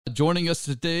Joining us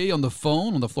today on the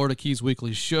phone on the Florida Keys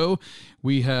Weekly Show,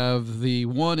 we have the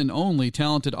one and only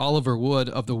talented Oliver Wood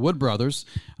of the Wood Brothers.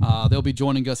 They'll be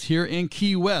joining us here in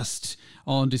Key West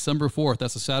on December 4th.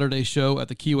 That's a Saturday show at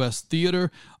the Key West Theater.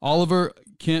 Oliver,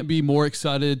 can't be more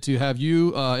excited to have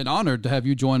you and honored to have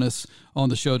you join us on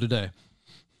the show today.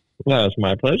 Well, it's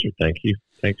my pleasure. Thank you.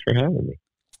 Thanks for having me.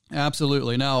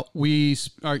 Absolutely. Now,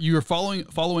 you are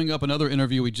following up another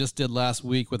interview we just did last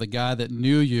week with a guy that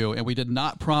knew you, and we did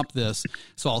not prompt this,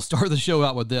 so I'll start the show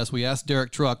out with this. We asked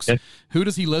Derek Trucks, who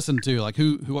does he listen to? Like,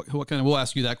 what kind of? We'll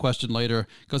ask you that question later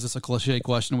because it's a cliche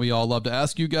question we all love to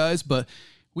ask you guys, but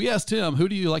we asked him, who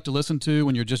do you like to listen to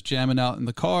when you're just jamming out in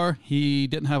the car? He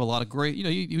didn't have a lot of great,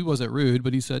 he wasn't rude,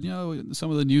 but he said,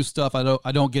 some of the new stuff I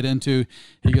don't get into.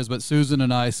 He goes, but Sue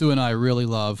and I really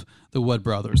love the Wood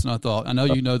Brothers. And I thought, I know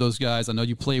you know those guys, I know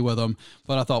you play with them,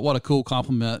 but I thought, what a cool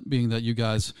compliment, being that you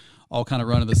guys all kind of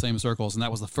run in the same circles. And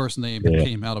that was the first name that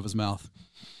came out of his mouth.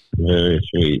 Very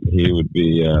sweet. He would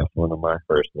be one of my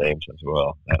first names as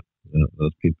well.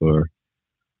 Those people are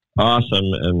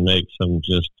awesome and make some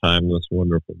just timeless,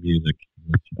 wonderful music.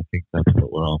 I think that's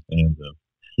what we're all fans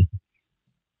of.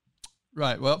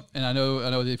 Right. Well, and I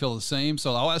know they feel the same.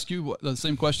 So I'll ask you the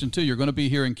same question too. You're going to be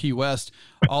here in Key West,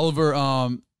 Oliver.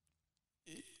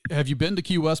 Have you been to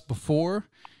Key West before?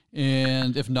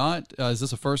 And if not, is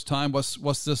this a first time?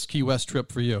 What's this Key West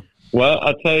trip for you? Well,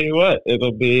 I'll tell you what.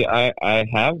 It'll be. I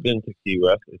have been to Key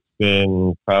West. It's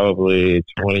been probably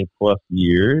 20 plus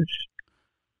years.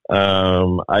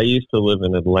 I used to live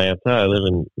in Atlanta. I live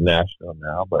in Nashville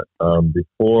now, but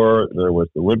before there was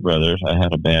the Wood Brothers, I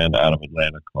had a band out of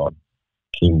Atlanta called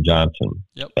King Johnson.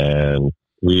 Yep. And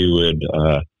we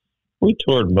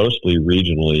toured mostly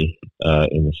regionally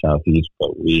in the Southeast,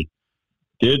 but we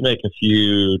did make a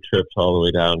few trips all the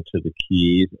way down to the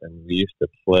Keys, and we used to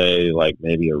play like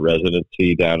maybe a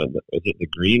residency down in was it the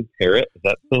Green Parrot? Is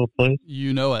that still a place?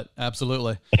 You know it.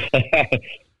 Absolutely.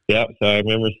 Yeah. So I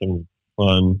remember some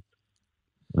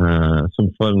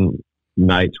fun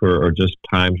nights or just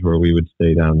times where we would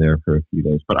stay down there for a few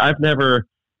days. But I've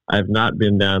not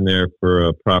been down there for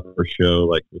a proper show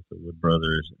like with the Wood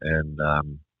Brothers, and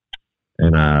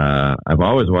I've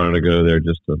always wanted to go there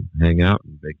just to hang out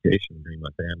and vacation and bring my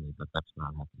family, but that's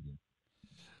not happening.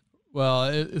 Well,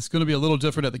 it's going to be a little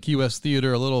different at the Key West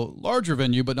Theater, a little larger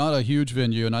venue, but not a huge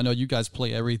venue. And I know you guys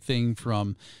play everything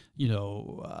from,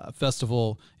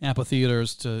 festival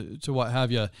amphitheaters to what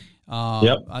have you.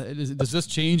 Yep. Does this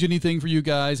change anything for you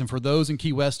guys? And for those in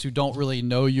Key West who don't really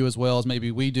know you as well as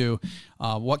maybe we do,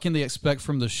 what can they expect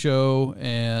from the show?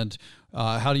 And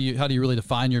how do you really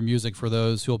define your music for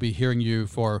those who will be hearing you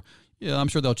for? Yeah, I'm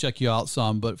sure they'll check you out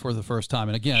some, but for the first time.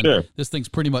 And again, Sure. This thing's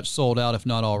pretty much sold out, if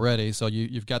not already. So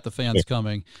you've got the fans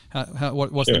coming.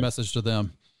 What's Sure. the message to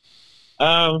them?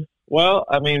 Well,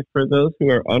 I mean, for those who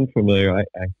are unfamiliar, I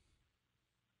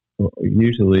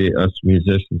usually us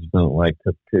musicians don't like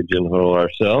to pigeonhole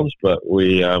ourselves, but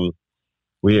we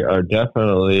are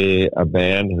definitely a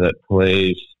band that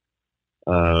plays.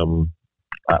 I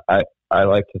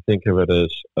like to think of it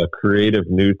as a creative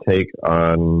new take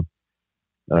on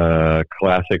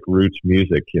classic roots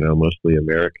music, mostly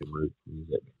American roots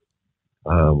music,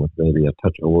 with maybe a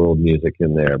touch of world music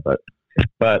in there. But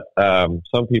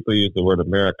some people use the word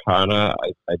Americana.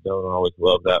 I don't always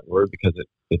love that word because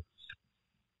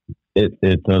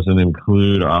it doesn't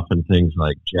include often things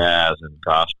like jazz and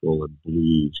gospel and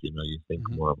blues. You think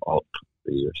more of alt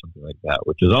country or something like that,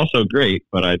 which is also great.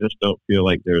 But I just don't feel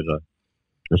like there's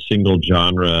a single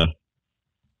genre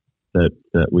that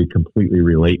we completely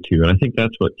relate to. And I think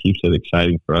that's what keeps it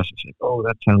exciting for us. It's like, oh,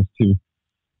 that sounds too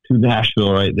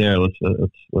Nashville right there. Let's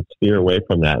steer away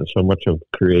from that. And so much of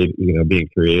being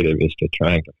creative is to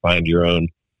trying to find your own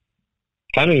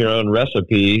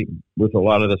recipe with a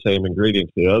lot of the same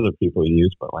ingredients that other people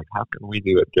use, but like, how can we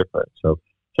do it different? So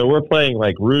we're playing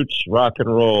like roots rock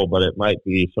and roll, but it might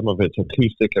be some of it's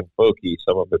acoustic and folky,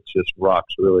 some of it's just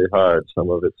rocks really hard, some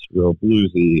of it's real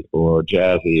bluesy or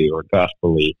jazzy or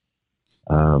gospel-y.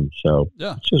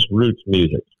 It's just roots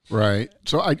music. Right.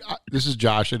 So this is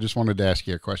Josh. I just wanted to ask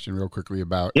you a question real quickly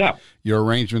about your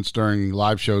arrangements during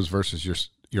live shows versus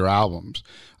your albums.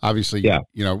 Obviously, do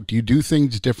you do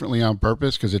things differently on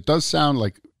purpose? Because it does sound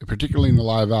like, particularly in the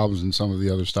live albums and some of the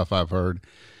other stuff I've heard,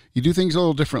 you do things a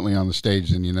little differently on the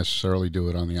stage than you necessarily do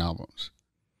it on the albums.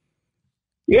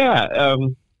 Yeah.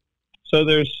 So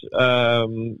there's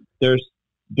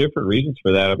different reasons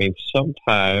for that. I mean,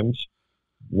 sometimes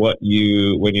when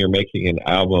you're making an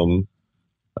album,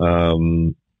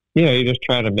 you're just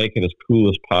trying to make it as cool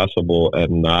as possible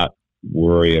and not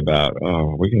worry about,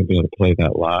 we're going to be able to play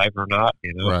that live or not,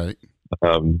 Right.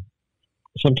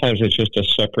 sometimes it's just a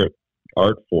separate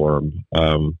art form.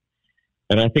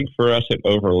 And I think for us, it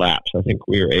overlaps. I think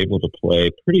we are able to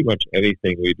play pretty much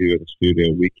anything we do in the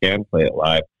studio. We can play it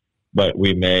live, but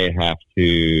we may have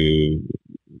to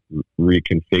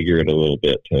reconfigure it a little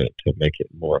bit to make it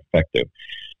more effective.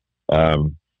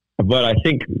 But I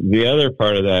think the other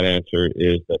part of that answer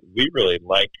is that we really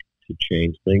like to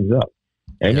change things up.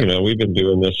 And, you know, we've been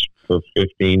doing this for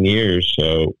 15 years,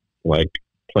 so, like,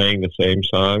 playing the same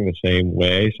song the same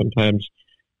way, sometimes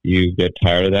you get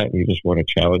tired of that and you just want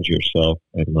to challenge yourself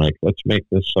and, like, let's make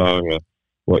this song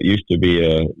what used to be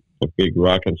a big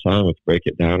rockin' song, let's break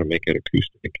it down and make it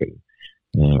acoustic,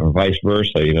 and or vice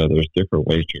versa. You know, there's different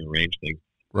ways to arrange things.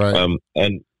 Right.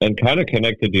 And kind of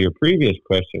connected to your previous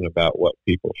question about what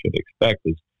people should expect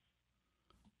is,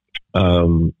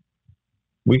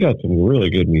 we got some really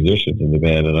good musicians in the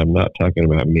band, and I'm not talking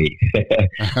about me.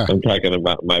 I'm talking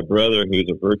about my brother, who's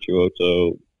a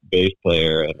virtuoso bass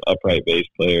player, an upright bass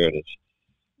player, and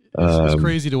it's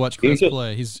crazy to watch Chris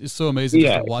play. He's so amazing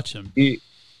just to watch him.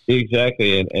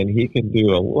 Exactly, and he can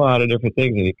do a lot of different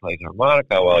things, and he plays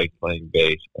harmonica while he's playing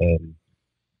bass,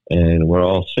 and we're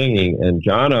all singing. And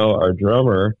Jono, our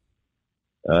drummer,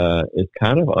 is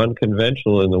kind of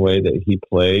unconventional in the way that he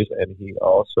plays, and he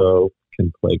also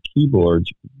can play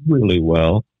keyboards really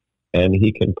well, and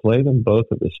he can play them both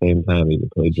at the same time. He can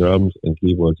play drums and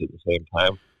keyboards at the same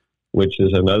time, which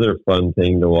is another fun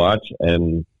thing to watch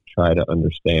and try to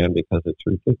understand because it's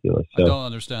ridiculous. So, I don't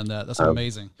understand that. That's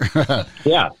amazing.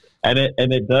 Yeah, and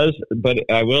it does, but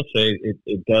I will say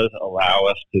it does allow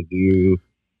us to do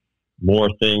more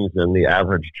things than the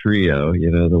average trio.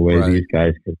 You know, the way these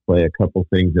guys can play a couple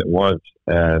things at once,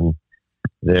 and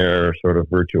their sort of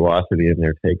virtuosity and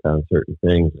their take on certain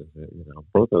things. You know,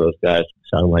 both of those guys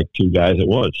sound like two guys at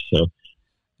once. So,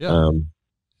 yeah.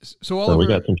 So we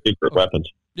got some secret weapons.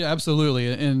 Yeah,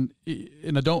 absolutely. And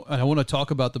I want to talk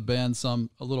about the band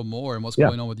a little more and what's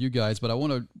going on with you guys, but I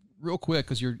want to real quick,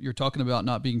 because you're talking about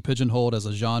not being pigeonholed as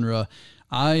a genre.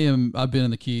 I've been in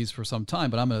the Keys for some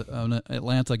time, but I'm an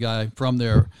Atlanta guy from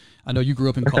there. I know you grew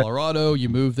up in Colorado, you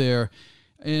moved there,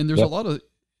 and there's a lot of,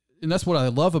 and that's what I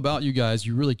love about you guys.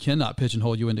 You really cannot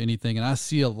pigeonhole you into anything. And I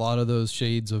see a lot of those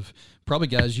shades of probably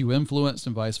guys you influenced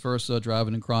and vice versa,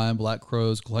 Driving and Crime, Black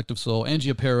Crowes, Collective Soul,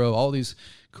 Angie Aparo, all these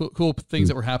cool things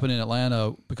that were happening in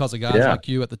Atlanta because of guys like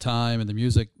you at the time and the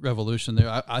music revolution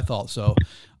there. I thought so.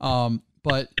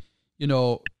 But, you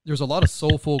know, there's a lot of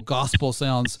soulful gospel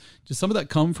sounds. Did some of that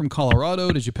come from Colorado?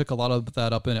 Did you pick a lot of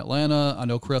that up in Atlanta? I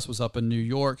know Chris was up in New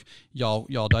York.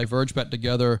 Y'all diverged back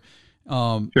together.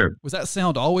 Sure. Was that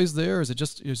sound always there? Is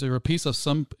there a piece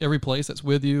of every place that's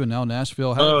with you, and now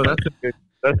Nashville?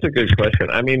 That's a good question.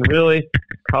 I mean, really,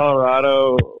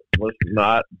 Colorado was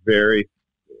not very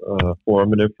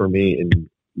formative for me in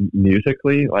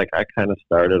musically. Like, I kind of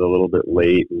started a little bit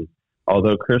late, and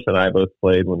although Chris and I both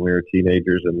played when we were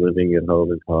teenagers and living at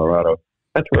home in Colorado,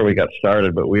 that's where we got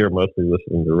started. But we were mostly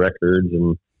listening to records,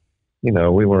 and you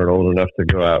know, we weren't old enough to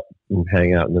go out and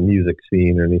hang out in the music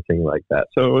scene or anything like that.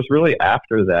 So it was really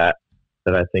after that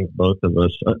I think both of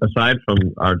us, aside from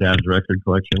our dad's record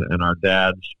collection and our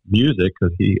dad's music,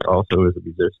 because he also is a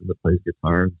musician that plays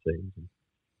guitar and sings.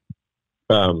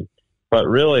 But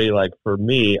really, like, for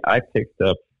me, I picked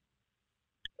up,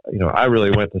 you know, I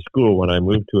really went to school when I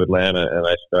moved to Atlanta, and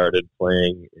I started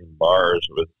playing in bars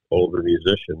with older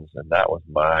musicians, and that was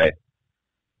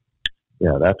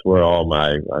that's where all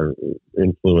my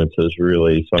influences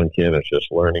really sunk in. It's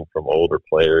just learning from older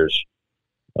players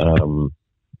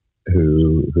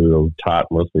who taught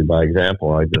mostly by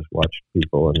example. I just watched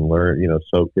people and learned, you know,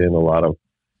 soaked in a lot of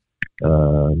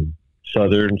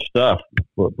Southern stuff,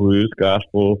 blues,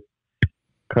 gospel,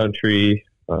 country,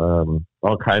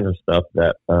 all kinds of stuff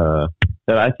that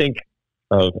I think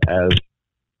of as,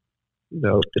 you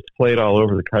know, it's played all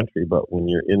over the country, but when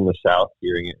you're in the South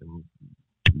hearing it, and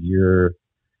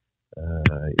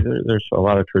there's a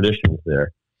lot of traditions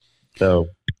there. So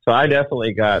I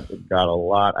definitely got a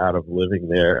lot out of living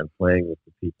there and playing with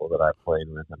the people that I played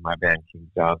with. And my band, King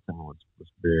Johnson, was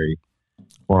very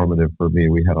formative for me.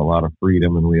 We had a lot of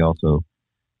freedom, and we also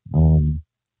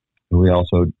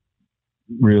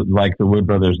like the Wood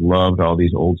Brothers, loved all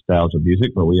these old styles of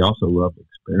music, but we also loved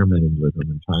experimenting with them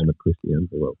and trying to push the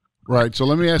envelope. Right. So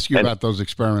let me ask you about those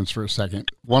experiments for a second.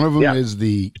 One of them is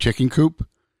the chicken coop.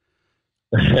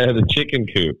 The chicken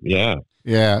coop, yeah.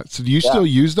 Yeah. So do you still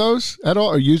use those at all,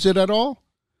 or use it at all?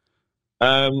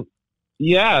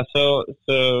 Yeah. So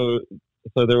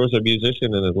there was a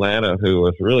musician in Atlanta who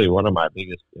was really one of my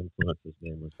biggest influences. His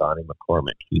name was Donnie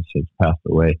McCormick. He's since passed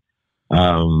away.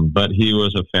 But he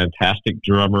was a fantastic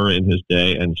drummer in his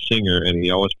day and singer, and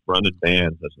he always fronted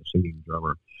bands as a singing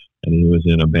drummer. And he was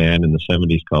in a band in the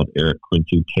 70s called Eric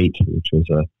Quincy Tate, which was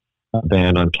a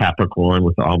band on Capricorn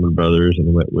with the Allman Brothers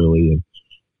and Wet Willie.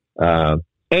 And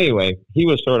anyway, he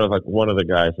was sort of like one of the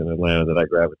guys in Atlanta that I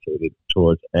gravitated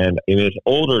towards. And in his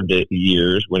older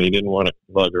years, when he didn't want to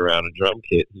lug around a drum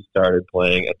kit, he started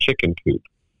playing a chicken coop.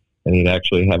 And he'd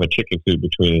actually have a chicken coop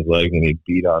between his legs, and he'd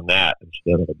beat on that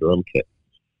instead of a drum kit,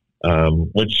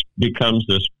 which becomes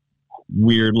this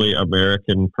weirdly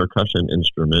American percussion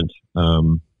instrument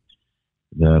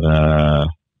that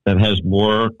has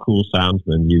more cool sounds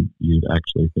than you'd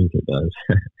actually think it does.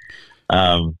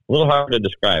 A little hard to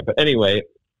describe, but anyway,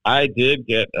 I did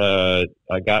get I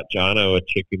got Jono a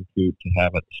chicken coop to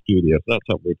have at the studio. It's not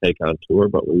something we take on tour,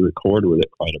 but we record with it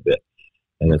quite a bit.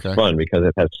 And it's fun because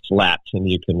it has slats, and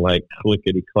you can like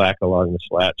clickety-clack along the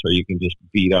slats, or you can just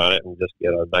beat on it and just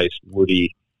get a nice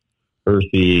woody,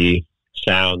 earthy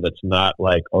sound that's not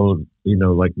like,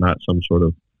 like not some sort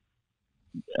of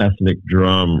ethnic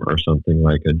drum or something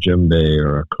like a djembe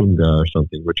or a kunga or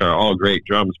something, which are all great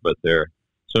drums, but they're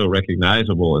so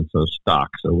recognizable and so stock.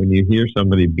 So when you hear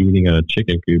somebody beating on a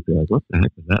chicken coop, you're like, what the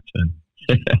heck is that sound?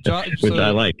 Which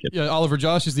I like it. Yeah, Oliver,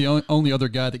 Josh is the only other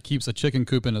guy that keeps a chicken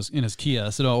coop in his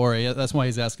Kia, so don't worry. That's why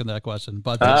he's asking that question.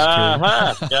 But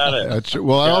that's true. Got it. That's true.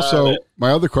 Well,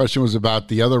 my other question was about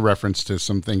the other reference to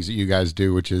some things that you guys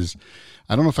do, which is,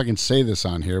 I don't know if I can say this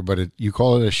on here, but you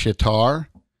call it a Shuitar.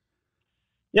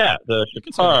 Yeah, the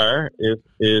Shuitar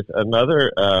is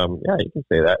another. You can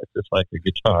say that. It's just like a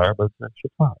guitar, but it's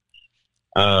a Shuitar.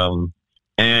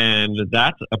 And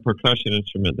that's a percussion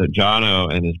instrument that Jono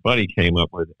and his buddy came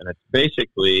up with, and it's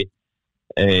basically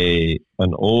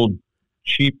an old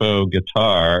cheapo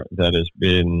guitar that has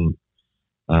been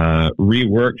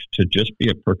reworked to just be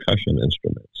a percussion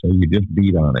instrument. So you just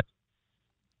beat on it,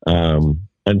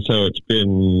 and so it's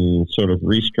been sort of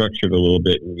restructured a little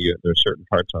bit. And there's certain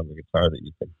parts on the guitar that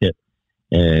you can hit,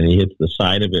 and he hits the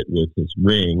side of it with a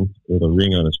ring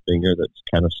on his finger that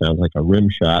kind of sounds like a rim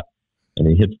shot. And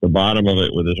he hits the bottom of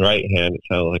it with his right hand. It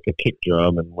sounds like a kick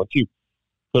drum. And once you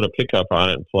put a pickup on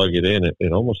it and plug it in, it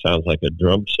almost sounds like a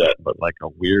drum set, but like a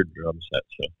weird drum set.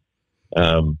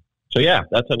 So yeah,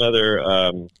 that's another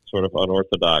sort of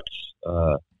unorthodox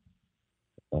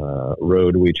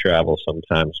road we travel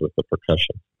sometimes with the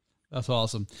percussion. That's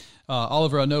awesome.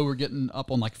 Oliver, I know we're getting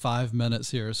up on like 5 minutes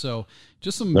here. So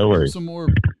just some more...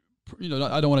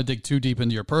 I don't want to dig too deep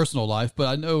into your personal life, but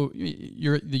I know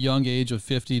you're at the young age of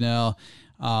 50 now.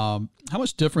 How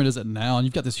much different is it now? And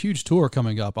you've got this huge tour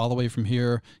coming up all the way from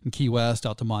here in Key West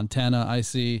out to Montana. I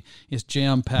see it's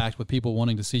jam-packed with people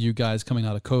wanting to see you guys coming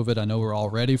out of COVID. I know we're all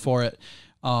ready for it.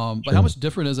 But how much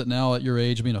different is it now at your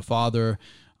age, being a father,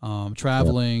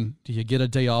 traveling? Yeah. Do you get a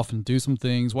day off and do some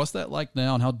things? What's that like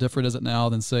now, and how different is it now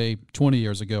than, say, 20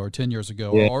 years ago or 10 years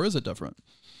ago? Yeah. Or is it different?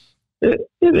 It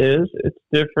is. It's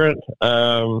different.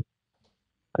 I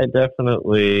love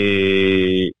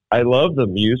the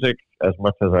music as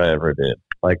much as I ever did.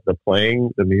 Like the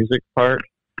music part,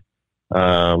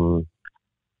 love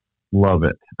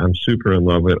it. I'm super in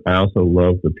love with it. I also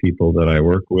love the people that I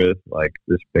work with, like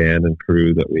this band and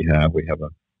crew that we have. We have a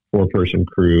 4-person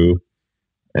crew,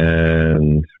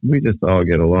 and we just all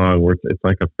get along. It's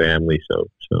like a family, so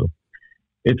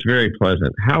it's very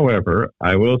pleasant. However,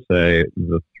 I will say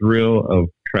the thrill of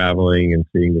traveling and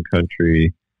seeing the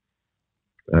country,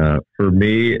 for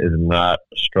me, is not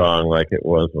strong like it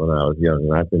was when I was young.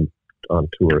 And I've been on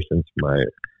tour since my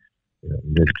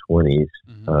mid-20s.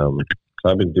 Mm-hmm. So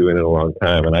I've been doing it a long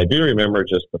time. And I do remember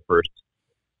just the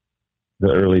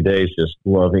early days, just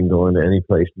loving going to any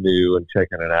place new and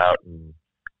checking it out and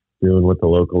doing what the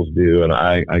locals do. And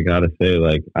I got to say,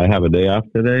 like, I have a day off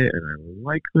today, and I'm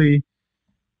likely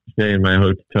stay in my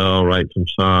hotel, write some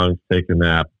songs, take a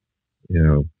nap.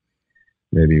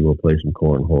 Maybe we'll play some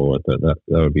cornhole. That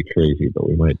would be crazy, but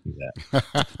we might do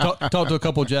that. talk to a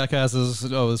couple jackasses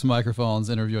with microphones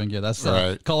interviewing you. That's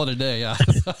right. Call it a day. Yeah.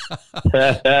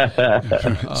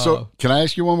 So can I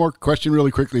ask you one more question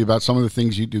really quickly about some of the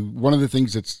things you do? One of the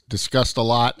things that's discussed a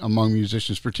lot among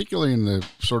musicians, particularly in the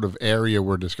sort of area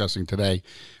we're discussing today,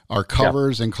 are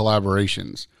covers and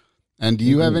collaborations. And do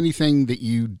you have anything that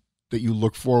you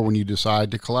look for when you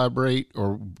decide to collaborate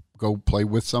or go play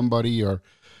with somebody? Or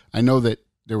I know that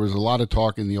there was a lot of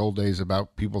talk in the old days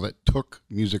about people that took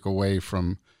music away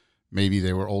from, maybe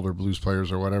they were older blues players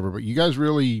or whatever, but you guys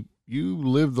you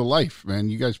live the life, man.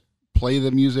 You guys play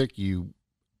the music, you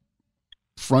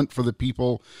front for the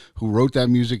people who wrote that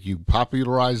music, you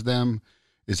popularize them.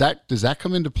 Does that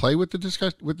come into play with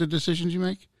the decisions you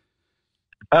make?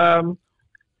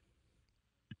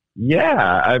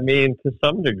 Yeah, I mean, to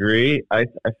some degree, I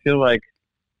feel like,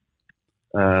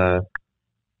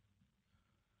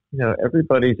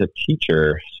 everybody's a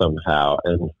teacher somehow.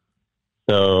 And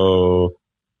so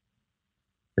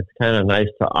it's kind of nice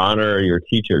to honor your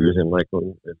teachers. And I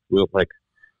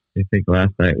think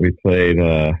last night we played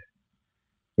our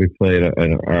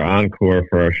encore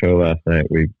for our show last night.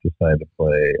 We decided to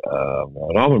play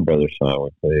an Allman Brothers song.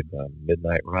 We played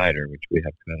Midnight Rider, which we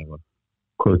have kind of a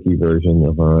quirky version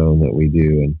of our own that we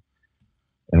do.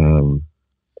 And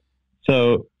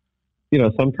so,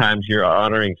 sometimes you're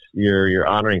honoring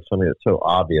something that's so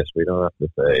obvious. We don't have to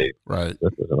say, right,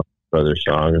 this is an Allman Brothers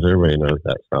song, because everybody knows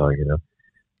that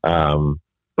song,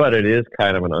 but it is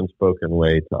kind of an unspoken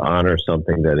way to honor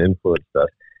something that influenced us.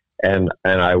 And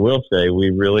I will say we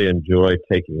really enjoy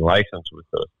taking license with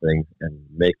those things and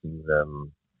making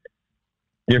them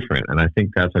different. And I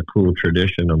think that's a cool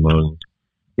tradition among,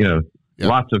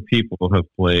 lots of people have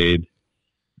played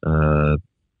the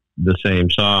same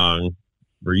song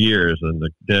for years, and the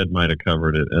Dead might have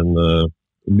covered it, and the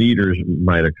Meters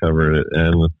might have covered it,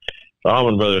 and the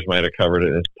Allman Brothers might have covered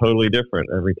it. It's totally different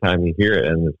every time you hear it,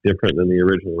 and it's different than the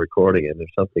original recording, and there's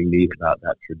something neat about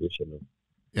that tradition.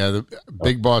 Yeah, the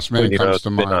Big Boss Man comes to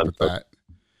mind with that.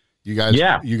 You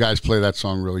guys play that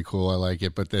song really cool. I like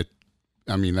it, but that's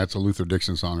a Luther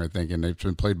Dixon song, I think, and it's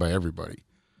been played by everybody.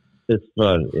 It's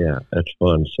fun. Yeah, it's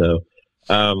fun. So,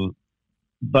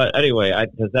 but anyway,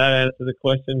 does that answer the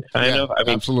question? Kind of. I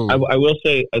mean, absolutely. I will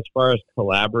say, as far as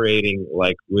collaborating,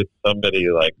 like with somebody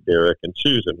like Derek and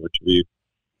Susan, which we've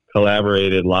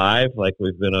collaborated live, like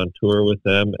we've been on tour with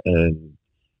them, and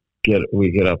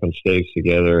we get up on stage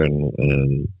together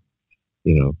and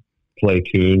play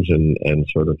tunes and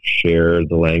sort of share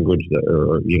the language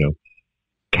or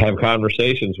have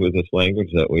conversations with this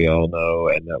language that we all know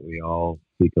and that we all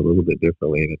speak a little bit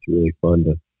differently, and it's really fun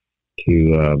to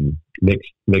mix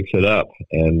it up.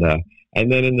 And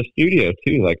then in the studio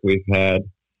too, like we've had,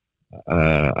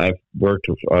 I've worked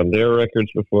on their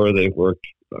records before. They've worked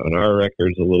on our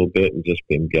records a little bit and just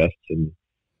been guests,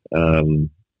 and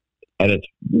it's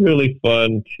really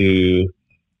fun to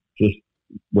just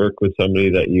work with somebody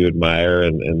that you admire,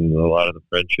 and a lot of the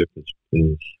friendship is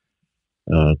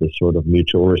this sort of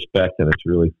mutual respect, and it's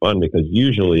really fun because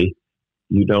usually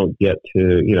you don't get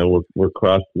to, we're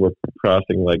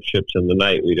crossing like ships in the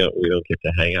night. We don't get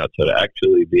to hang out. So to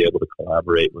actually be able to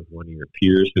collaborate with one of your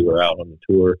peers who are out on the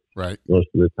tour, right, most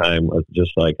of the time,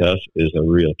 just like us, is a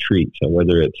real treat. So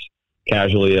whether it's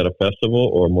casually at a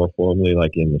festival or more formally,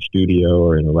 like in the studio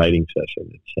or in a writing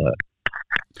session,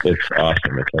 it's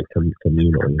awesome. It's like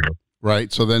communal,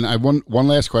 Right. So then I have one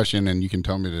last question, and you can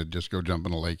tell me to just go jump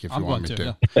in a lake if you want me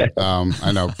to. Yeah.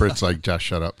 I know Britt's like, Josh,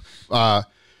 shut up.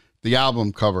 The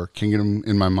album cover, Kingdom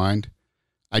in My Mind.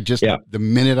 The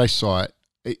minute I saw it,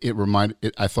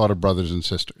 I thought of Brothers and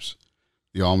Sisters,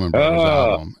 the Allman Brothers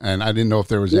album, and I didn't know if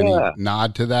there was any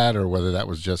nod to that or whether that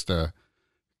was just a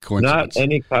coincidence.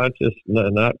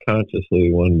 Not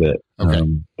consciously one bit. Okay.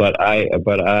 But I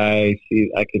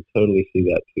could totally see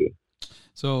that too.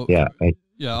 So yeah.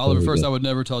 Oliver, first, I would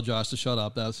never tell Josh to shut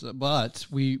up. But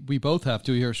we both have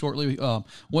to here shortly.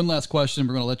 One last question.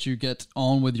 We're going to let you get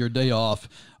on with your day off,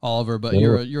 Oliver. But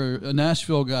you're a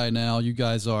Nashville guy now. You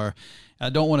guys are.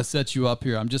 I don't want to set you up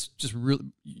here. I'm just really.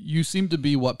 You seem to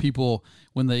be what people,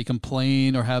 when they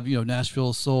complain or have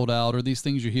Nashville sold out or these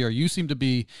things you hear. You seem to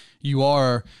be. You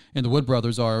are, and the Wood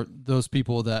Brothers are those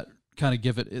people that kind of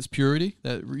give it its purity,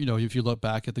 that if you look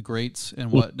back at the greats and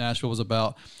what Nashville was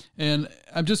about. And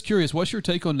I'm just curious, what's your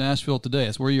take on Nashville today?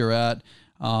 It's where you're at.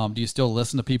 Do you still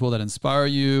listen to people that inspire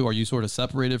you? Are you sort of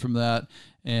separated from that?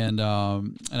 And I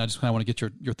just kind of want to get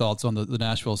your thoughts on the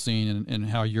Nashville scene and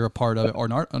how you're a part of it or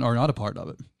not a part of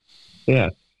it. Yeah.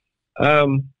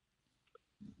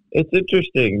 It's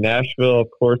interesting. Nashville, of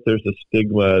course, there's a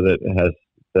stigma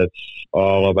that's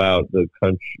all about the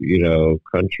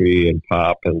country and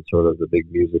pop and sort of the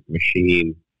big music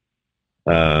machine.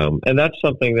 And that's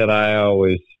something that I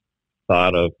always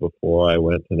thought of before I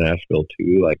went to Nashville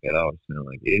too. Like, it always sounded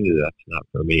like, that's not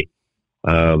for me.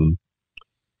 And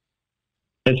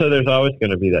so there's always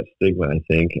going to be that stigma, I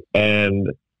think. And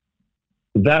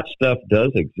that stuff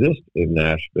does exist in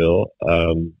Nashville.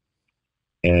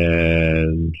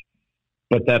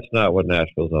 But that's not what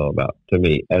Nashville's all about to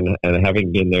me. And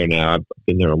having been there now, I've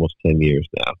been there almost 10 years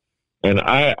now. And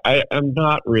I'm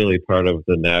not really part of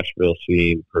the Nashville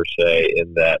scene per se,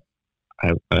 in that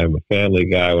I'm a family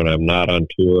guy. When I'm not on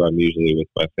tour, I'm usually with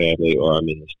my family or I'm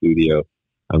in the studio.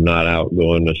 I'm not out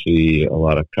going to see a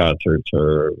lot of concerts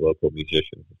or local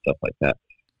musicians and stuff like that.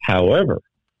 However,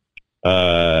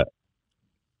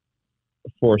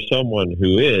 for someone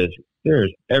who is,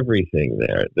 there's everything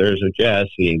there. There's a jazz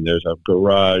scene. There's a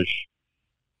garage,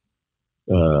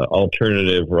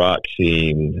 alternative rock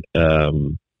scene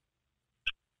that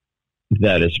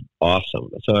is awesome.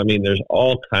 So, I mean, there's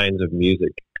all kinds of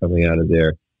music coming out of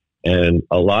there, and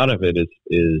a lot of it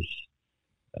is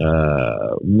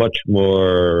much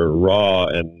more raw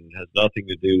and has nothing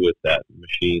to do with that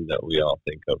machine that we all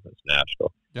think of as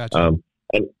Nashville. Gotcha.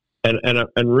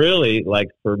 And really, like,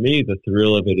 for me, the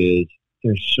thrill of it is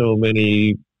there's so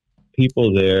many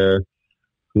people there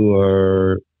who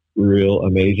are real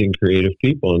amazing creative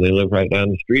people, and they live right down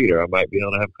the street, or I might be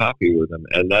able to have coffee with them.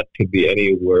 And that could be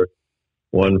anywhere.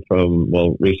 One from,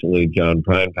 well, recently John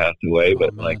Prine passed away,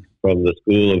 but like from the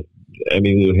school of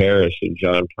Emmylou Harris and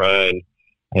John Prine.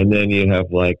 And then you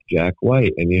have like Jack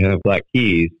White, and you have Black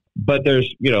Keys. But there's,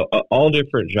 you know, all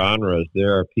different genres.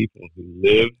 There are people who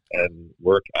live and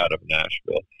work out of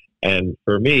Nashville. And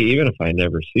for me, even if I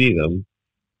never see them,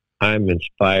 I'm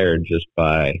inspired just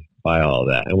by all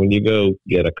that. And when you go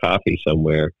get a coffee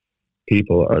somewhere,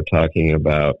 people are talking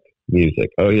about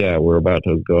music. Oh yeah, we're about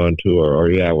to go on tour, or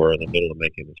yeah, we're in the middle of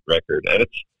making this record. And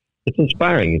it's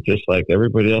inspiring. It's just like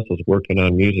everybody else is working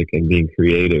on music and being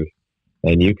creative.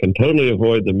 And you can totally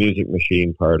avoid the music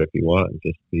machine part if you want, and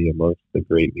just be amongst the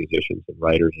great musicians and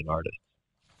writers and artists.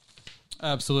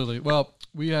 Absolutely. Well,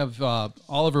 we have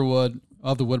Oliver Wood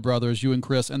of the Wood Brothers, you and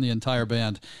Chris, and the entire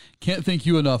band. Can't thank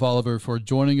you enough, Oliver, for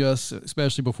joining us,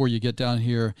 especially before you get down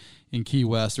here in Key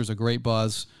West. There's a great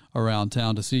buzz around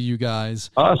town to see you guys.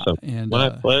 Awesome. My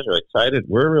pleasure. Excited.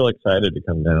 We're real excited to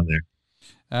come down there.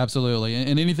 Absolutely.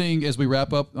 And anything as we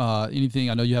wrap up, anything,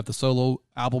 I know you have the solo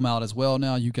album out as well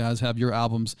now. You guys have your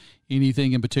albums.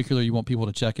 Anything in particular you want people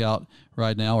to check out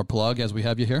right now or plug as we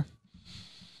have you here?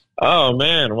 Oh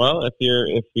man. Well, if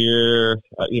you're,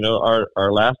 you know,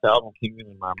 our last album, Kingdom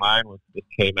in My Mind, it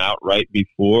came out right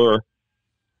before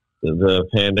the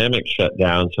pandemic shut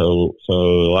down. So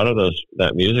a lot of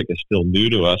that music is still new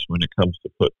to us when it comes to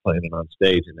playing it on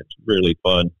stage, and it's really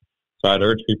fun. So I'd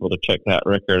urge people to check that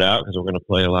record out, because we're going to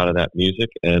play a lot of that music.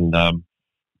 And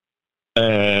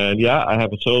yeah, I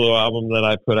have a solo album that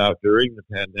I put out during the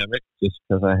pandemic just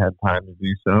because I had time to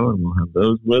do so, and we'll have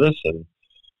those with us. And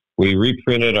we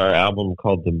reprinted our album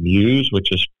called The Muse,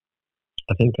 which is,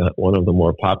 I think, one of the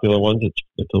more popular ones.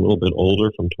 It's a little bit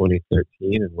older, from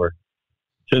 2013, and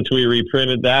since we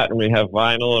reprinted that, and we have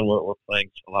vinyl, and we're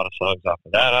playing a lot of songs off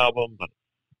of that album, but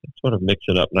it's sort of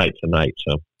mixing up night to night.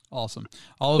 So. Awesome.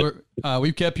 Oliver,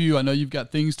 we've kept you. I know you've got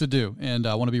things to do, and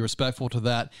I want to be respectful to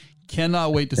that.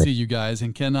 Cannot wait to see you guys,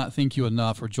 and cannot thank you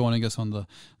enough for joining us on the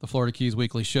Florida Keys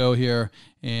Weekly Show here,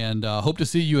 and hope to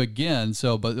see you again.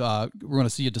 But we're going to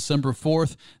see you December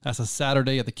 4th. That's a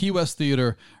Saturday at the Key West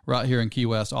Theater right here in Key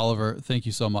West. Oliver, thank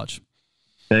you so much.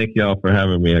 Thank you all for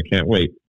having me. I can't wait.